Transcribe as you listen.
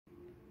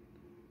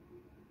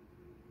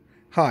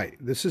Hi,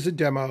 this is a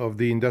demo of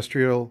the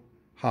Industrial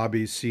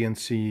Hobbies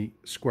CNC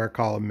square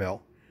column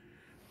mill.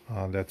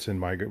 It's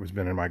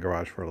been in my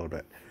garage for a little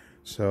bit.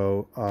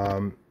 So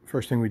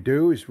first thing we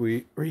do is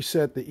we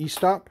reset the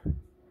e-stop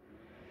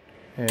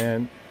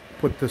and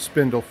put the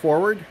spindle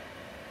forward.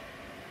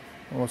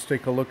 And let's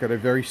take a look at a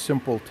very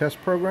simple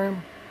test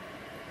program.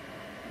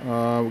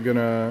 We're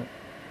gonna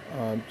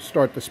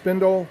start the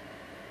spindle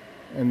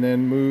and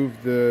then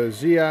move the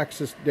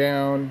Z-axis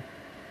down,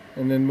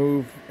 and then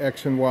move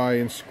X and Y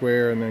in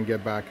square, and then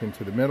get back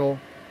into the middle.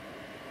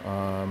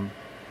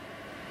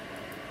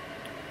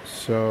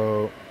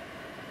 So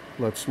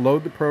let's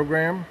load the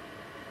program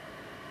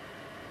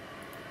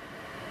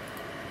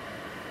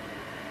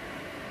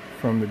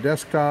from the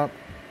desktop.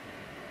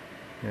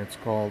 It's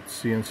called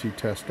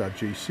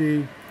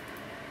cnctest.gc.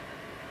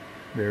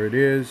 There it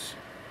is.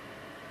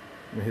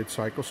 And hit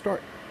cycle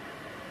start.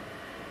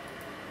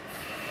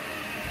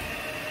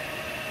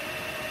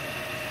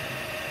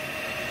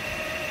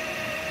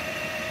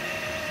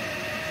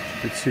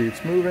 You can see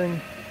it's moving.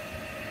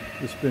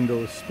 The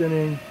spindle is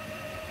spinning.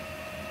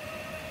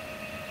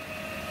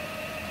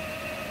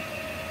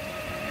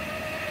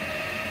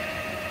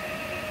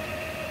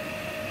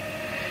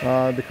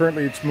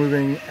 Currently it's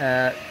moving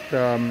at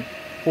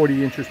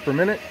 40 inches per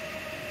minute,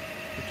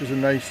 which is a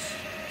nice,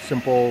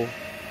 simple,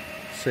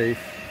 safe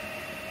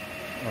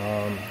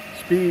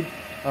speed.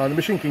 The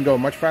machine can go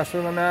much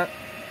faster than that,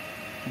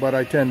 but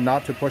I tend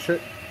not to push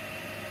it,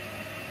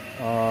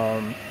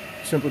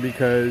 simply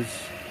because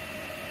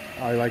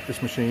I like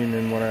this machine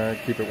and want to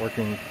keep it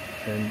working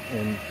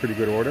in pretty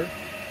good order.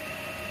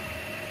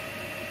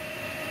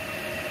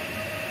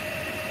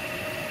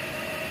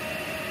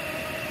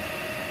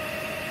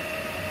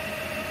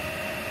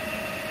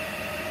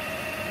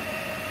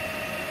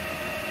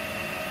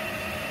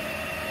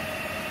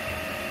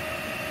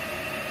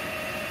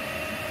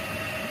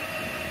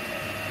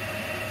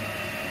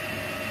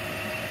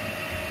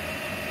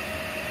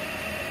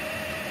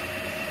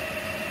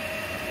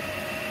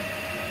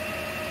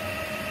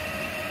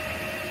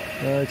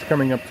 It's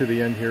coming up to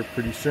the end here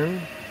pretty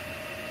soon.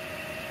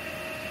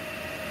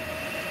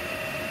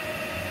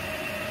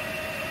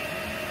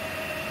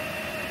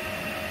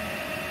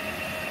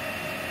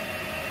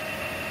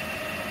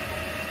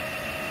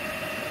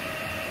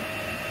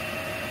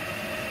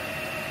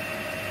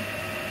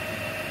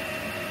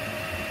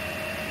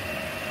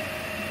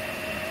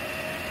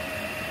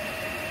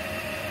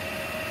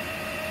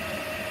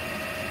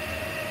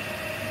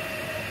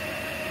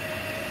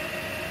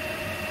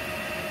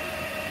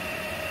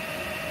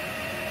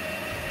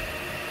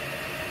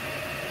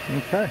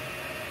 Okay.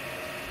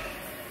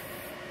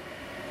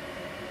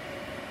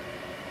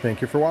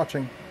 Thank you for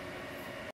watching.